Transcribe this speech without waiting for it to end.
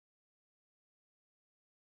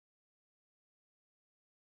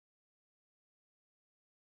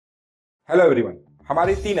Hello everyone,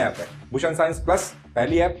 हमारी 3 app है। Bhushan science plus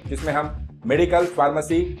पहली ऐप जिसमें हम मेडिकल,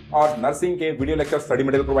 फार्मेसी और नर्सिंग के video lecture study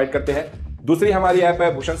material provide करते हैं। दूसरी हमारी ऐप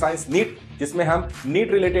है भूषण साइंस नीट, जिसमें हम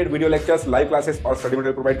NEET related video lectures, live classes और स्टडी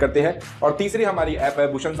मटेरियल प्रोवाइड करते हैं। और तीसरी हमारी ऐप है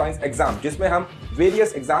भूषण साइंस एग्जाम, जिसमें हम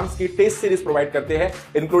वेरियस एग्जाम्स की टेस्ट सीरीज प्रोवाइड करते हैं,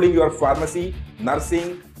 including your pharmacy,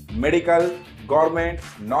 nursing, medical, government,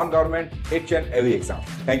 non government, each and every exam.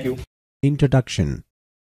 Thank you. Introduction.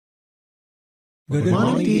 Good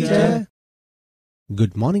morning, teacher.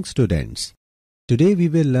 Good morning, students. Today we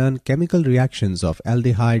will learn chemical reactions of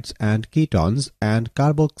aldehydes and ketones and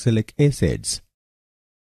carboxylic acids.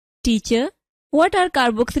 Teacher, what are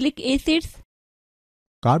carboxylic acids?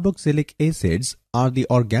 Carboxylic acids are the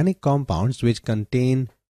organic compounds which contain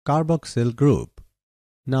carboxyl group.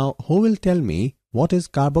 Now, who will tell me what is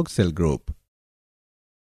carboxyl group?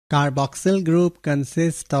 Carboxyl group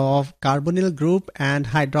consists of carbonyl group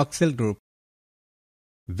and hydroxyl group.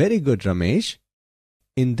 Very good, Ramesh.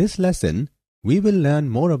 In this lesson, we will learn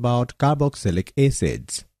more about carboxylic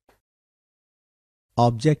acids.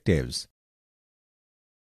 Objectives.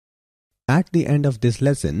 At the end of this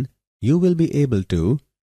lesson, you will be able to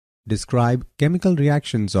describe chemical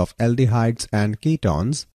reactions of aldehydes and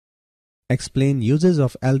ketones, explain uses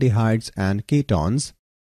of aldehydes and ketones,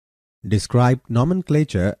 describe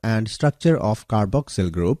nomenclature and structure of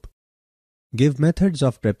carboxyl group, give methods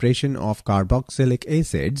of preparation of carboxylic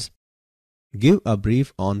acids, give a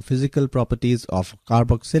brief on physical properties of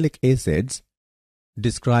carboxylic acids,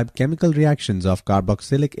 describe chemical reactions of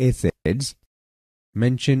carboxylic acids,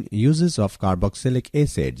 mention uses of carboxylic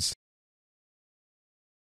acids.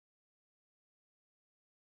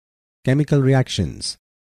 Chemical reactions.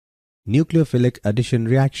 Nucleophilic addition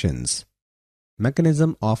reactions.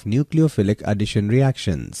 Mechanism of nucleophilic addition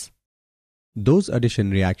reactions. Those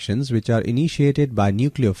addition reactions which are initiated by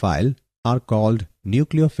nucleophile are called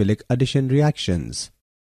nucleophilic addition reactions.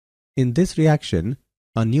 In this reaction,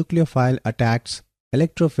 a nucleophile attacks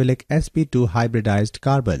electrophilic sp2 hybridized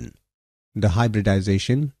carbon. The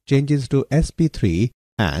hybridization changes to sp3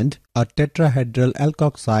 and a tetrahedral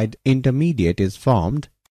alkoxide intermediate is formed,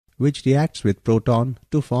 which reacts with proton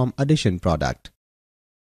to form addition product.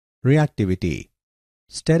 Reactivity.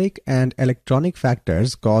 Steric and electronic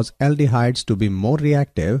factors cause aldehydes to be more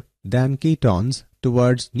reactive than ketones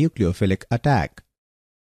towards nucleophilic attack.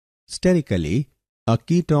 Sterically, a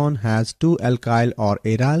ketone has 2 alkyl or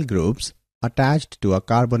aryl groups attached to a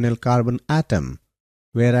carbonyl carbon atom,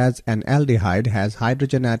 whereas an aldehyde has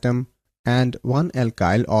hydrogen atom and 1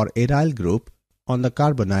 alkyl or aryl group on the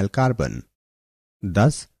carbonyl carbon.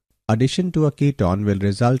 Thus, addition to a ketone will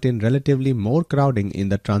result in relatively more crowding in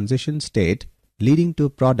the transition state, leading to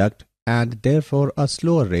product and therefore a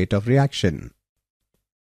slower rate of reaction.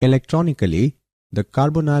 Electronically, the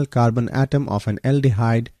carbonyl carbon atom of an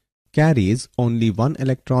aldehyde carries only 1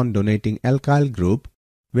 electron donating alkyl group,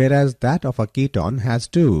 whereas that of a ketone has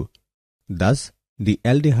 2. Thus, the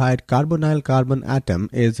aldehyde carbonyl carbon atom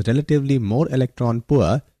is relatively more electron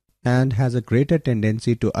poor and has a greater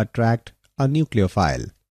tendency to attract a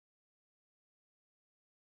nucleophile.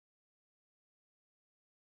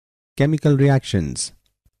 Chemical reactions.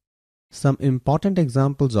 Some important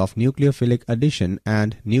examples of nucleophilic addition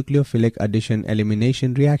and nucleophilic addition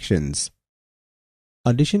elimination reactions.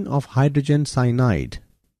 Addition of hydrogen cyanide.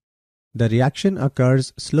 The reaction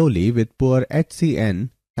occurs slowly with poor HCN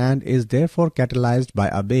and is therefore catalyzed by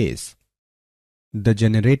a base. The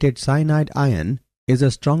generated cyanide ion is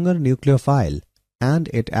a stronger nucleophile and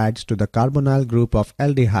it adds to the carbonyl group of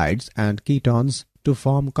aldehydes and ketones to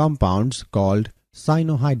form compounds called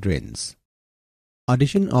cyanohydrins.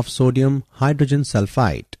 Addition of sodium hydrogen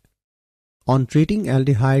sulfite. On treating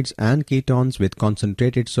aldehydes and ketones with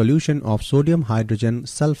concentrated solution of sodium hydrogen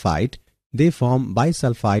sulfite, they form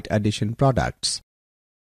bisulfite addition products.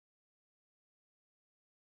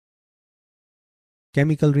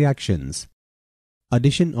 Chemical reactions.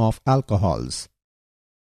 Addition of alcohols.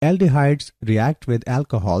 Aldehydes react with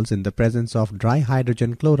alcohols in the presence of dry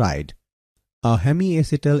hydrogen chloride. A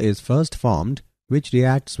hemiacetal is first formed, which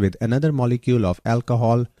reacts with another molecule of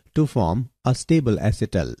alcohol to form a stable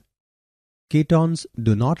acetal. Ketones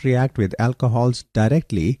do not react with alcohols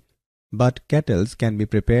directly, but kettles can be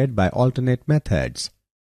prepared by alternate methods.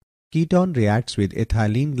 Ketone reacts with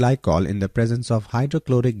ethylene glycol in the presence of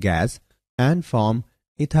hydrochloric gas and form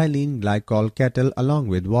ethylene glycol kettle along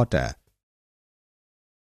with water.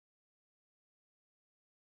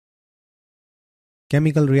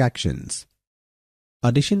 Chemical reactions.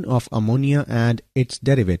 Addition of ammonia and its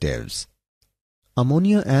derivatives.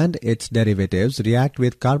 Ammonia and its derivatives react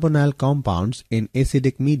with carbonyl compounds in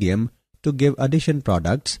acidic medium to give addition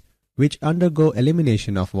products which undergo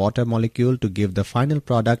elimination of water molecule to give the final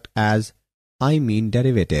product as imine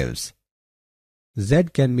derivatives. Z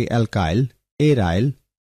can be alkyl, aryl,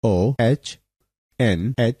 OH,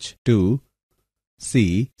 NH2,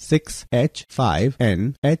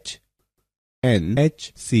 C6H5NH,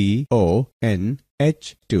 NHCO,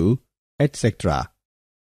 NH2, etc.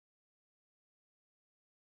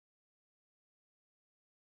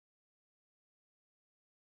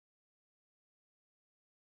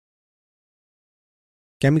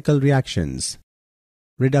 Chemical reactions.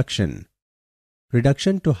 Reduction.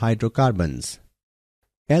 Reduction to hydrocarbons.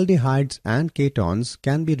 Aldehydes and ketones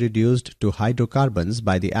can be reduced to hydrocarbons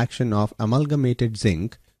by the action of amalgamated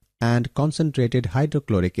zinc and concentrated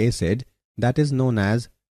hydrochloric acid, that is known as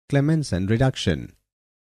Clemmensen reduction.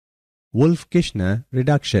 Wolff-Kishner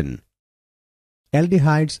reduction.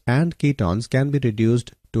 Aldehydes and ketones can be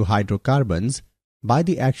reduced to hydrocarbons by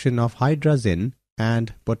the action of hydrazine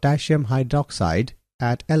and potassium hydroxide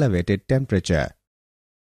at elevated temperature.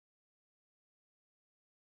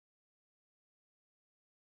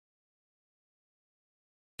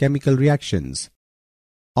 Chemical reactions.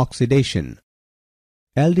 Oxidation.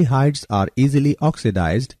 Aldehydes are easily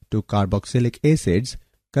oxidized to carboxylic acids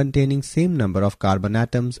containing same number of carbon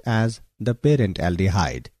atoms as the parent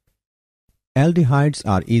aldehyde. Aldehydes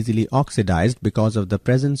are easily oxidized because of the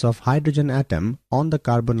presence of hydrogen atom on the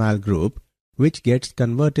carbonyl group, which gets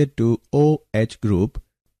converted to OH group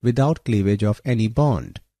without cleavage of any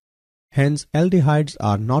bond. Hence, aldehydes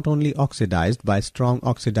are not only oxidized by strong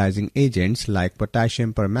oxidizing agents like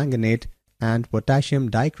potassium permanganate and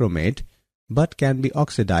potassium dichromate, but can be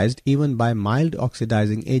oxidized even by mild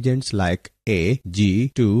oxidizing agents like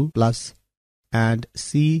Ag2+ and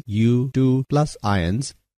Cu2+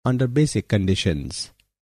 ions under basic conditions.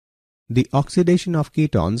 The oxidation of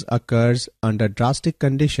ketones occurs under drastic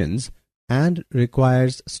conditions and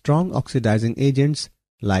requires strong oxidizing agents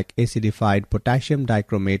like acidified potassium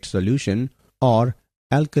dichromate solution or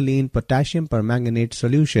alkaline potassium permanganate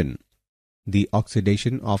solution. The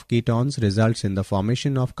oxidation of ketones results in the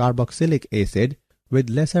formation of carboxylic acid with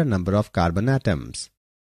lesser number of carbon atoms.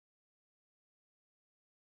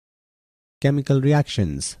 Chemical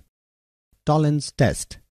reactions. Tollens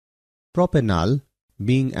test. Propanol,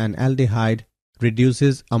 being an aldehyde,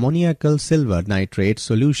 reduces ammoniacal silver nitrate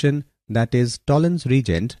solution, that is Tollens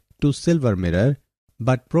reagent, to silver mirror,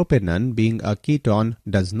 but propanol, being a ketone,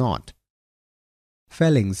 does not.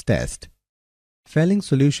 Felling's test. Felling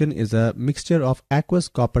solution is a mixture of aqueous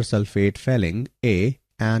copper sulfate Felling A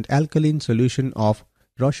and alkaline solution of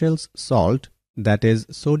Rochel's salt, that is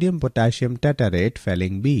sodium potassium tetarate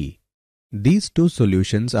Felling B. These two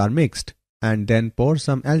solutions are mixed and then pour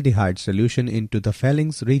some aldehyde solution into the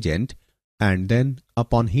Felling's reagent, and then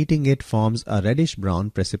upon heating it forms a reddish brown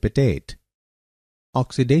precipitate.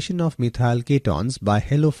 Oxidation of methyl ketones by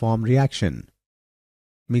haloform reaction.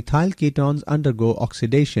 Methyl ketones undergo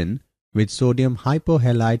oxidation with sodium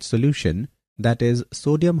hypohalide solution, that is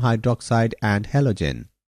sodium hydroxide and halogen.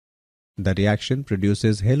 The reaction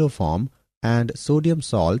produces haloform and sodium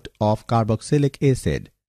salt of carboxylic acid.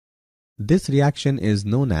 This reaction is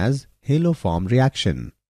known as haloform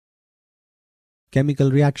reaction.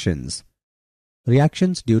 Chemical reactions.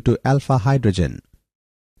 Reactions due to alpha hydrogen.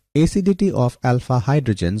 Acidity of alpha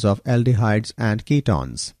hydrogens of aldehydes and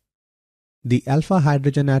ketones. The alpha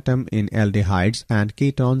hydrogen atom in aldehydes and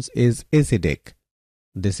ketones is acidic.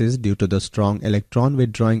 This is due to the strong electron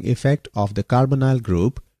withdrawing effect of the carbonyl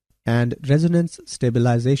group and resonance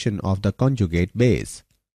stabilization of the conjugate base.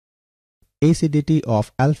 Acidity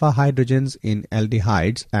of alpha hydrogens in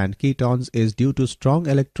aldehydes and ketones is due to strong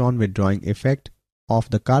electron withdrawing effect of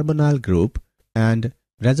the carbonyl group and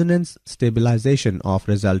resonance stabilization of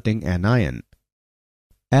resulting anion.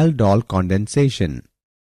 Aldol condensation.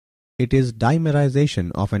 It is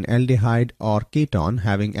dimerization of an aldehyde or ketone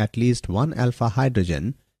having at least one alpha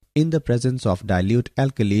hydrogen in the presence of dilute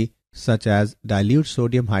alkali such as dilute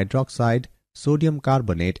sodium hydroxide, sodium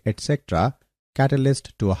carbonate, etc.,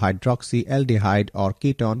 catalyst to a hydroxyaldehyde or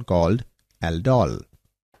ketone called aldol.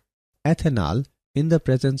 Ethanol, in the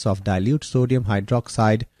presence of dilute sodium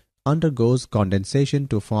hydroxide, undergoes condensation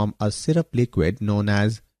to form a syrup liquid known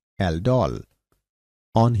as aldol.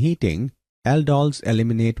 On heating, aldols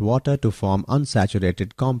eliminate water to form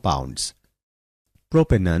unsaturated compounds.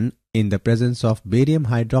 Propanol, in the presence of barium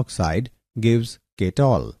hydroxide, gives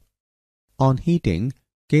ketol. On heating,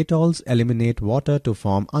 ketols eliminate water to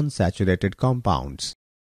form unsaturated compounds.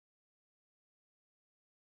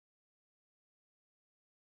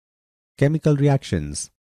 Chemical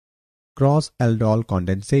reactions. Cross-aldol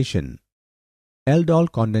condensation.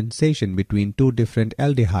 Aldol condensation between two different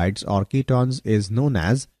aldehydes or ketones is known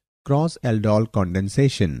as cross-aldol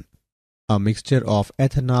condensation, a mixture of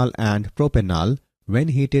ethanol and propanol when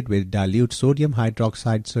heated with dilute sodium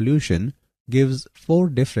hydroxide solution gives 4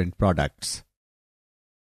 different products.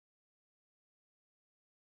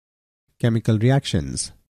 Chemical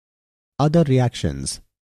reactions. Other reactions.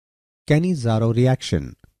 Cannizzaro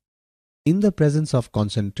reaction. In the presence of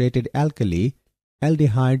concentrated alkali,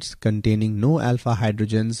 aldehydes containing no alpha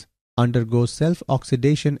hydrogens undergo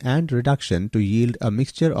self-oxidation and reduction to yield a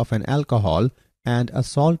mixture of an alcohol and a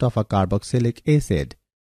salt of a carboxylic acid.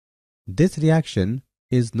 This reaction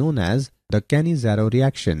is known as the Cannizzaro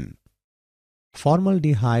reaction.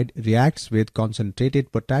 Formaldehyde reacts with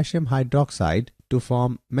concentrated potassium hydroxide to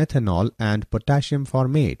form methanol and potassium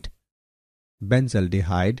formate.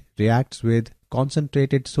 Benzaldehyde reacts with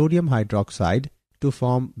concentrated sodium hydroxide to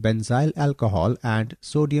form benzyl alcohol and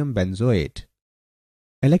sodium benzoate.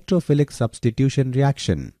 Electrophilic substitution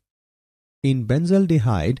reaction. In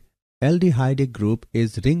benzaldehyde, aldehydic group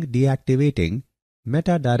is ring deactivating,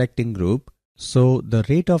 meta-directing group, so the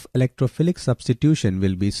rate of electrophilic substitution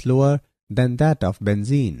will be slower than that of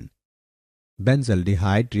benzene.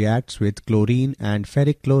 Benzaldehyde reacts with chlorine and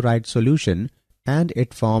ferric chloride solution and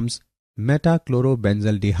it forms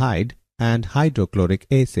metachlorobenzaldehyde and hydrochloric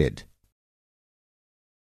acid.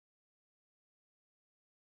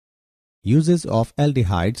 Uses of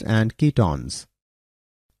aldehydes and ketones.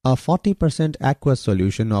 A 40% aqueous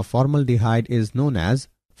solution of formaldehyde is known as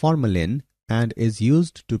formalin and is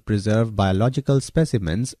used to preserve biological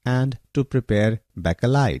specimens and to prepare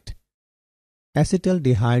bakelite.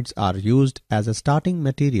 Acetaldehydes are used as a starting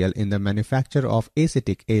material in the manufacture of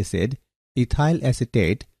acetic acid, ethyl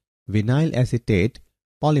acetate, vinyl acetate,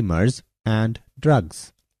 polymers, and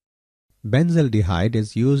drugs. Benzaldehyde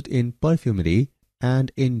is used in perfumery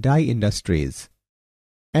and in dye industries.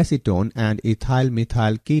 Acetone and ethyl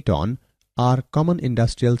methyl ketone are common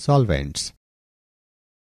industrial solvents.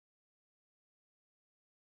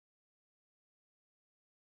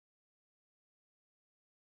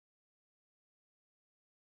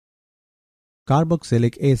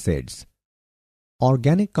 Carboxylic acids.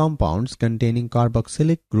 Organic compounds containing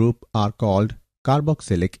carboxylic group are called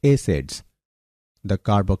carboxylic acids. The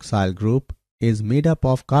carboxyl group is made up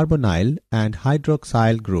of carbonyl and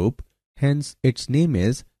hydroxyl group, hence its name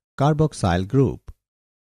is carboxyl group.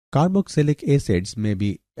 Carboxylic acids may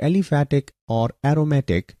be aliphatic or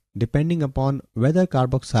aromatic depending upon whether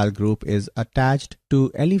carboxyl group is attached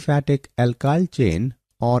to aliphatic alkyl chain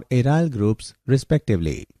or aryl groups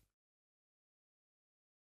respectively.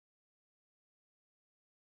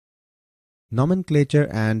 Nomenclature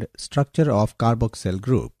and structure of carboxyl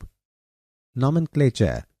group.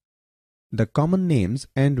 Nomenclature. The common names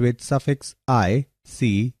end with suffix I,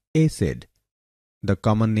 C, acid. The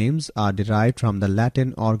common names are derived from the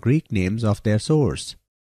Latin or Greek names of their source.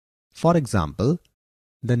 For example,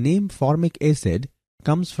 the name formic acid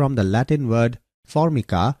comes from the Latin word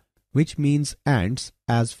formica, which means ants,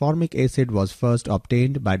 as formic acid was first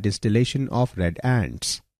obtained by distillation of red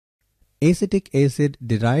ants. Acetic acid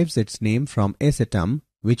derives its name from acetum,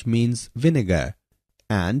 which means vinegar,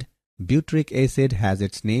 and butyric acid has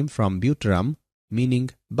its name from butyrum,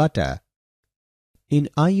 meaning butter. In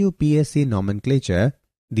IUPAC nomenclature,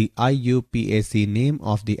 the IUPAC name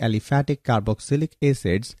of the aliphatic carboxylic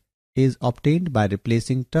acids is obtained by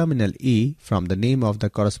replacing terminal E from the name of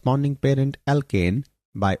the corresponding parent alkane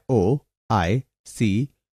by O, I,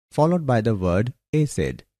 C, followed by the word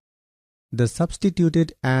acid. The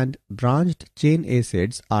substituted and branched chain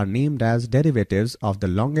acids are named as derivatives of the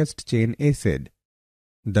longest chain acid.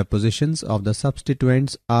 The positions of the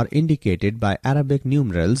substituents are indicated by Arabic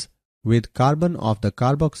numerals, with carbon of the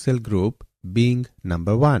carboxyl group being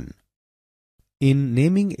number 1. In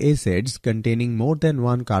naming acids containing more than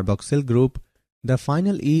one carboxyl group, the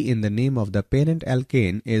final E in the name of the parent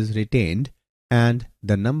alkane is retained and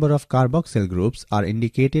the number of carboxyl groups are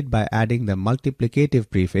indicated by adding the multiplicative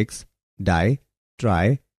prefix di,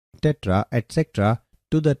 tri, tetra, etc.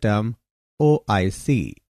 to the term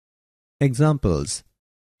OIC. Examples: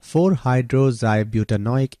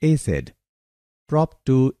 4-hydroxybutanoic acid,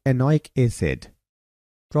 prop-2-enoic acid,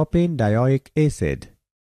 propane-dioic acid.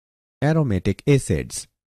 Aromatic acids.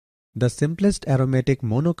 The simplest aromatic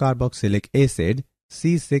monocarboxylic acid,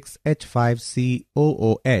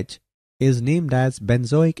 C6H5COOH, is named as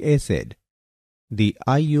benzoic acid. The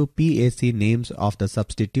IUPAC names of the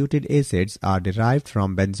substituted acids are derived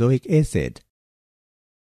from benzoic acid.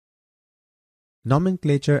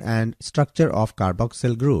 Nomenclature and structure of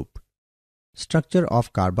carboxyl group. Structure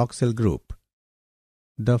of carboxyl group.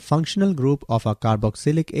 The functional group of a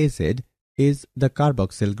carboxylic acid is the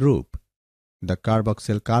carboxyl group. The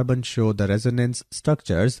carboxyl carbons show the resonance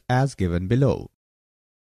structures as given below.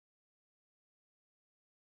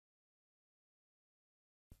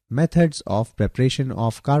 Methods of preparation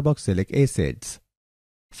of carboxylic acids.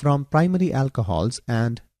 From primary alcohols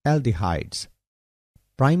and aldehydes.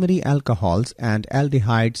 Primary alcohols and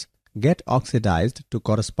aldehydes get oxidized to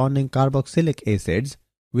corresponding carboxylic acids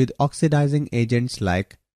with oxidizing agents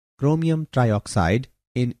like chromium trioxide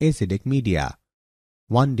in acidic media.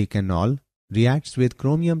 1-decanol reacts with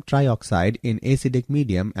chromium trioxide in acidic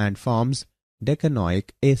medium and forms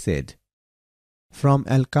decanoic acid. From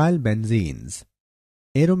alkyl benzenes.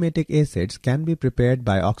 Aromatic acids can be prepared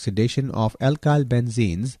by oxidation of alkyl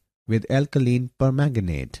benzenes with alkaline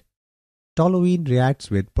permanganate. Toluene reacts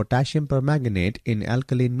with potassium permanganate in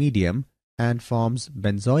alkaline medium and forms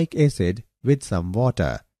benzoic acid with some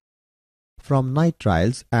water. From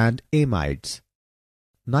nitriles and amides.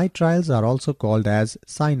 Nitriles are also called as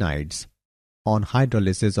cyanides. On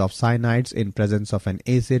hydrolysis of cyanides in presence of an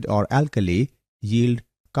acid or alkali yield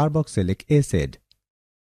carboxylic acid.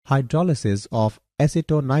 Hydrolysis of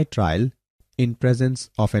acetonitrile in presence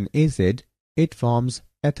of an acid, it forms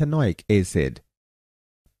ethanoic acid.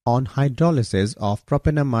 On hydrolysis of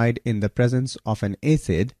propanamide in the presence of an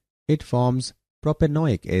acid, it forms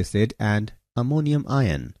propanoic acid and ammonium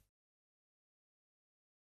ion.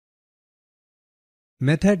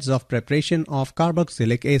 Methods of preparation of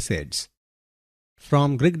carboxylic acids.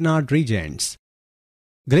 From Grignard reagents.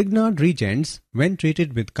 Grignard reagents, when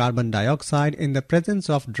treated with carbon dioxide in the presence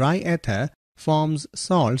of dry ether, forms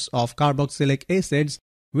salts of carboxylic acids,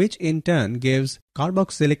 which in turn gives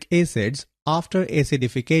carboxylic acids after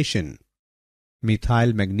acidification.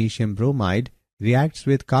 Methyl magnesium bromide reacts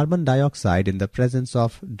with carbon dioxide in the presence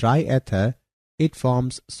of dry ether. It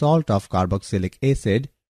forms salt of carboxylic acid,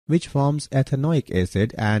 which forms ethanoic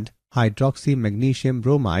acid and hydroxy magnesium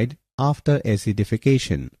bromide after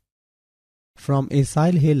acidification. From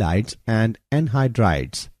acyl halides and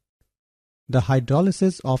anhydrides. The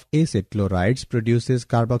hydrolysis of acid chlorides produces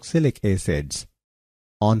carboxylic acids.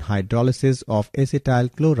 On hydrolysis of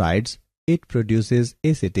acetyl chlorides, it produces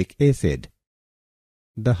acetic acid.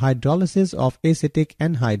 The hydrolysis of acetic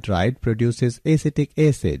anhydride produces acetic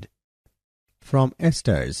acid. From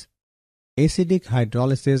esters. Acidic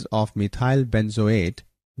hydrolysis of methyl benzoate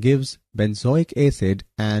gives benzoic acid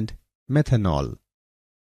and methanol.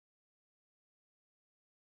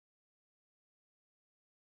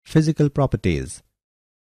 Physical properties.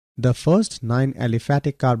 The first 9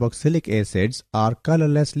 aliphatic carboxylic acids are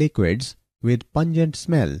colorless liquids with pungent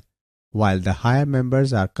smell, while the higher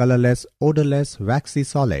members are colorless, odorless, waxy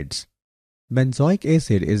solids. Benzoic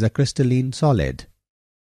acid is a crystalline solid.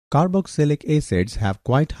 Carboxylic acids have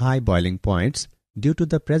quite high boiling points due to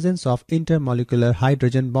the presence of intermolecular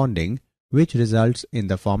hydrogen bonding, which results in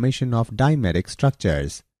the formation of dimeric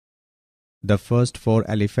structures. The first 4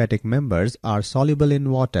 aliphatic members are soluble in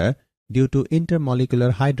water due to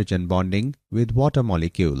intermolecular hydrogen bonding with water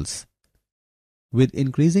molecules. With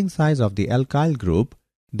increasing size of the alkyl group,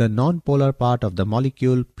 the non-polar part of the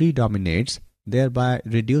molecule predominates, thereby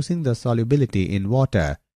reducing the solubility in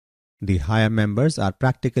water. The higher members are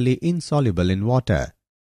practically insoluble in water.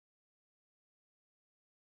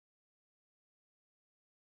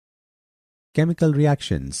 Chemical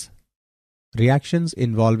reactions. Reactions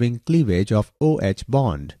involving cleavage of OH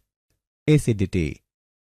bond. Acidity.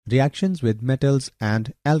 Reactions with metals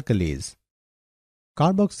and alkalis.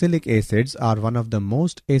 Carboxylic acids are one of the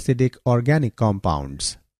most acidic organic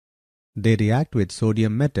compounds. They react with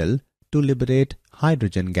sodium metal to liberate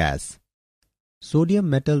hydrogen gas. Sodium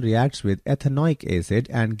metal reacts with ethanoic acid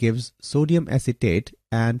and gives sodium acetate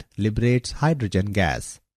and liberates hydrogen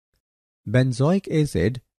gas. Benzoic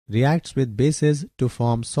acid reacts with bases to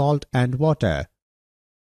form salt and water.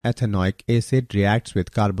 Ethanoic acid reacts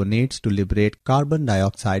with carbonates to liberate carbon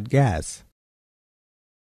dioxide gas.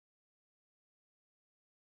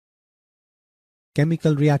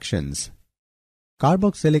 Chemical reactions.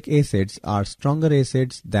 Carboxylic acids are stronger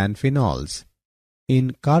acids than phenols.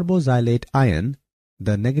 In carboxylate ion,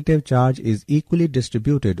 the negative charge is equally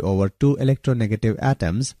distributed over 2 electronegative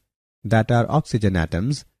atoms that are oxygen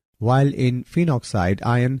atoms, while in phenoxide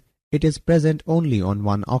ion it is present only on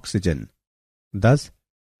 1 oxygen. Thus,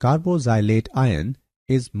 carboxylate ion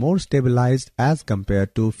is more stabilized as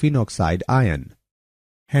compared to phenoxide ion.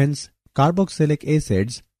 Hence, carboxylic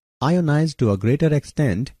acids ionize to a greater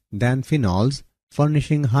extent than phenols,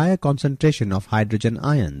 furnishing higher concentration of hydrogen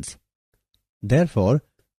ions. Therefore,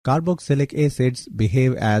 carboxylic acids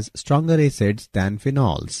behave as stronger acids than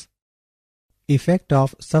phenols. Effect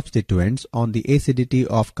of substituents on the acidity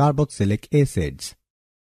of carboxylic acids.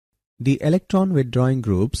 The electron withdrawing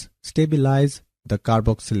groups stabilize the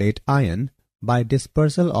carboxylate ion by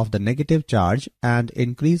dispersal of the negative charge and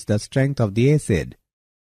increase the strength of the acid.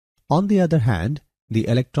 On the other hand, the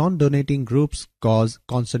electron donating groups cause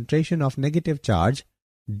concentration of negative charge,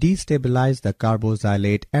 destabilize the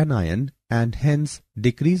carboxylate anion, and hence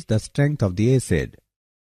decrease the strength of the acid.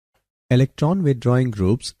 Electron withdrawing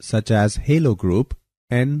groups such as halo group,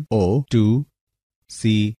 NO2,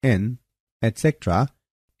 CN, etc.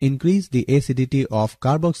 increase the acidity of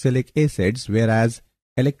carboxylic acids, whereas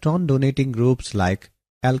electron donating groups like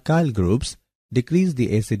alkyl groups decrease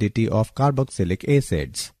the acidity of carboxylic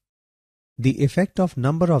acids. The effect of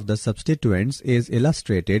number of the substituents is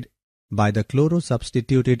illustrated by the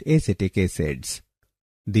chloro-substituted acetic acids.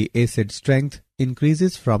 The acid strength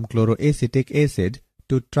increases from chloroacetic acid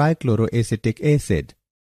to trichloroacetic acid.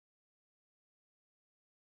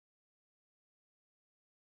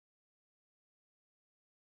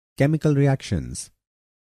 Chemical reactions.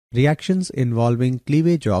 Reactions involving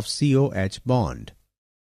cleavage of COH bond.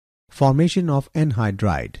 Formation of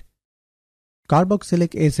anhydride.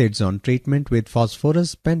 Carboxylic acids on treatment with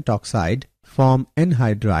phosphorus pentoxide form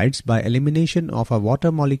anhydrides by elimination of a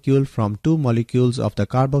water molecule from two molecules of the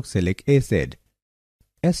carboxylic acid.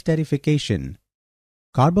 Esterification.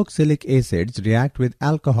 Carboxylic acids react with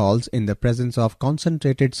alcohols in the presence of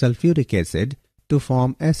concentrated sulfuric acid to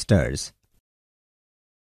form esters.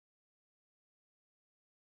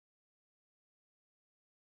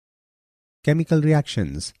 Chemical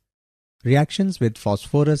reactions. Reactions with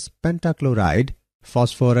phosphorus pentachloride,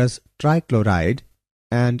 phosphorus trichloride,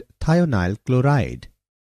 and thionyl chloride.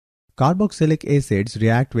 Carboxylic acids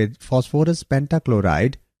react with phosphorus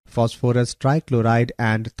pentachloride, phosphorus trichloride,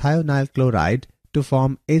 and thionyl chloride to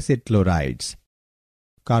form acid chlorides.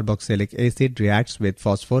 Carboxylic acid reacts with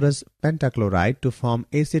phosphorus pentachloride to form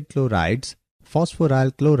acid chlorides,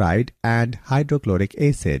 phosphoryl chloride, and hydrochloric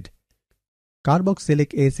acid.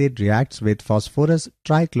 Carboxylic acid reacts with phosphorus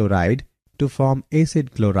trichloride to form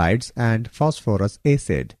acid chlorides and phosphorus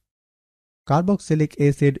acid. Carboxylic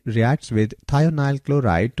acid reacts with thionyl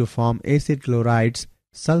chloride to form acid chlorides,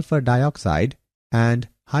 sulfur dioxide, and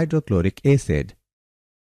hydrochloric acid.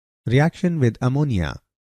 Reaction with ammonia.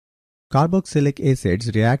 Carboxylic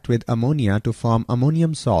acids react with ammonia to form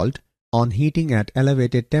ammonium salt on heating at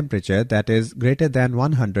elevated temperature, that is greater than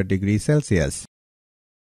 100 degrees Celsius.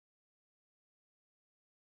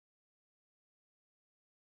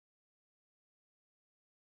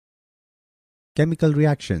 Chemical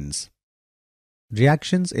reactions.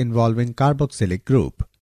 Reactions involving carboxylic group.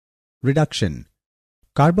 Reduction.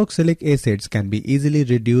 Carboxylic acids can be easily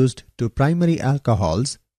reduced to primary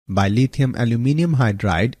alcohols by lithium aluminium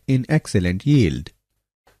hydride in excellent yield.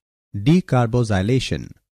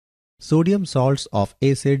 Decarboxylation. Sodium salts of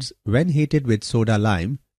acids, when heated with soda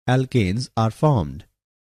lime, alkanes are formed.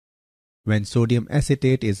 When sodium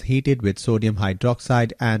acetate is heated with sodium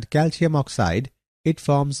hydroxide and calcium oxide, it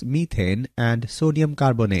forms methane and sodium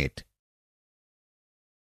carbonate.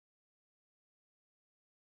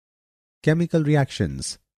 Chemical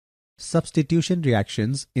reactions. Substitution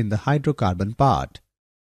reactions in the hydrocarbon part.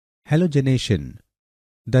 Halogenation.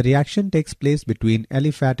 The reaction takes place between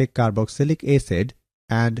aliphatic carboxylic acid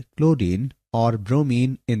and chlorine or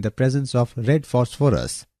bromine in the presence of red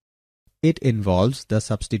phosphorus. It involves the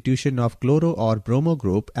substitution of chloro or bromo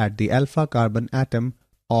group at the alpha carbon atom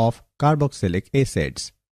of carboxylic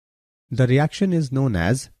acids. The reaction is known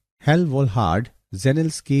as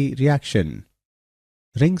Hell-Volhard-Zennelsky reaction.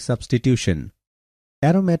 Ring substitution.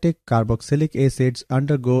 Aromatic carboxylic acids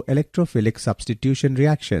undergo electrophilic substitution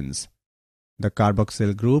reactions. The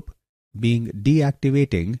carboxyl group, being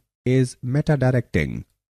deactivating, is meta-directing.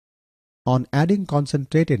 On adding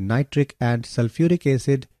concentrated nitric and sulfuric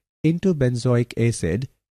acid into benzoic acid,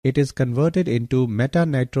 it is converted into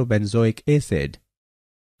meta-nitrobenzoic acid.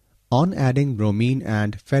 On adding bromine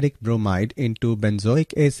and ferric bromide into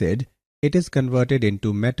benzoic acid, it is converted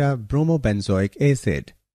into meta-bromobenzoic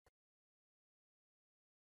acid.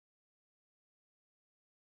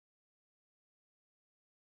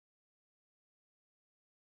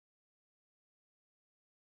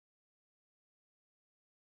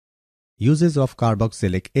 Uses of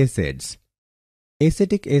carboxylic acids.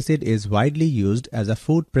 Acetic acid is widely used as a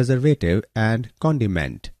food preservative and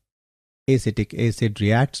condiment. Acetic acid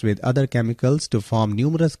reacts with other chemicals to form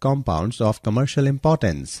numerous compounds of commercial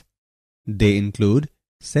importance. They include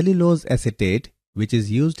cellulose acetate, which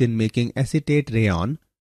is used in making acetate rayon,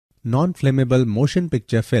 non-flammable motion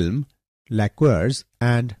picture film, lacquers,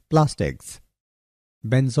 and plastics.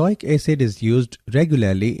 Benzoic acid is used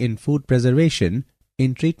regularly in food preservation,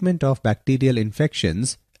 in treatment of bacterial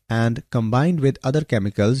infections, and combined with other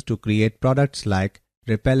chemicals to create products like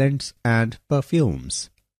repellents and perfumes.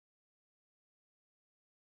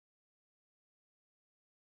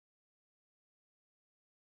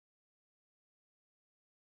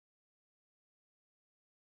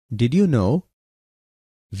 Did you know?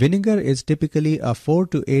 Vinegar is typically a 4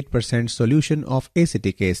 to 8% solution of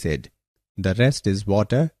acetic acid. The rest is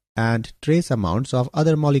water and trace amounts of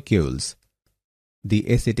other molecules. The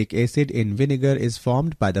acetic acid in vinegar is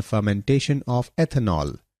formed by the fermentation of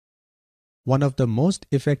ethanol. One of the most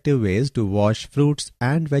effective ways to wash fruits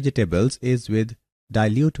and vegetables is with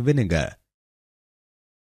dilute vinegar.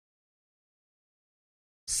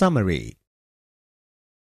 Summary.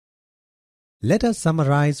 Let us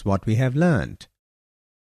summarize what we have learned.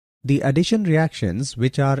 The addition reactions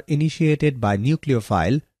which are initiated by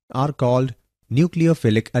nucleophile are called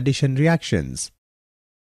nucleophilic addition reactions.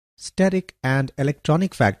 Steric and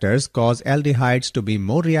electronic factors cause aldehydes to be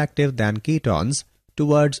more reactive than ketones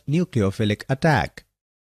towards nucleophilic attack.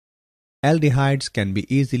 Aldehydes can be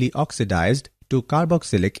easily oxidized to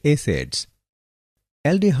carboxylic acids.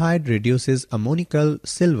 Aldehyde reduces ammoniacal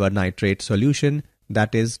silver nitrate solution,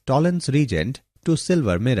 that is Tollens reagent, to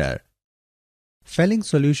silver mirror. Fehling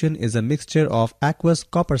solution is a mixture of aqueous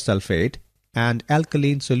copper sulfate and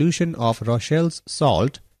alkaline solution of Rochelle's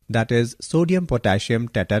salt, that is sodium-potassium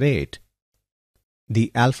tetrate.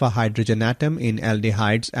 The alpha hydrogen atom in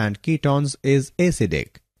aldehydes and ketones is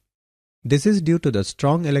acidic. This is due to the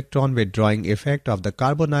strong electron withdrawing effect of the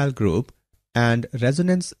carbonyl group and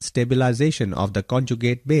resonance stabilization of the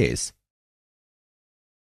conjugate base.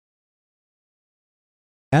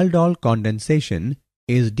 Aldol condensation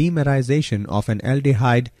is dimerization of an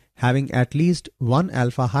aldehyde having at least one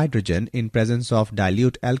alpha hydrogen in presence of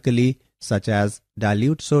dilute alkali such as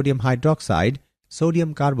dilute sodium hydroxide,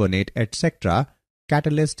 sodium carbonate, etc.,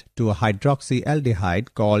 catalyst to a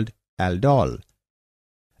hydroxyaldehyde called aldol.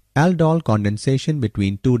 Aldol condensation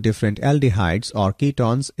between two different aldehydes or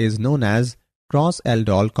ketones is known as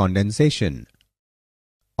cross-aldol condensation.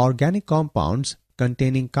 Organic compounds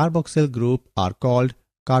containing carboxyl group are called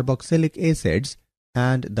carboxylic acids,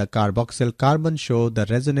 and the carboxyl carbon show the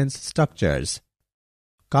resonance structures.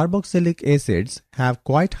 Carboxylic acids have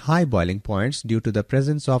quite high boiling points due to the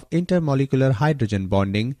presence of intermolecular hydrogen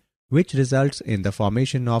bonding, which results in the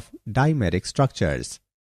formation of dimeric structures.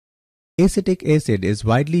 Acetic acid is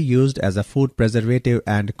widely used as a food preservative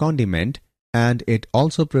and condiment, and it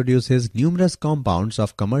also produces numerous compounds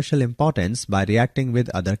of commercial importance by reacting with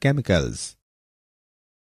other chemicals.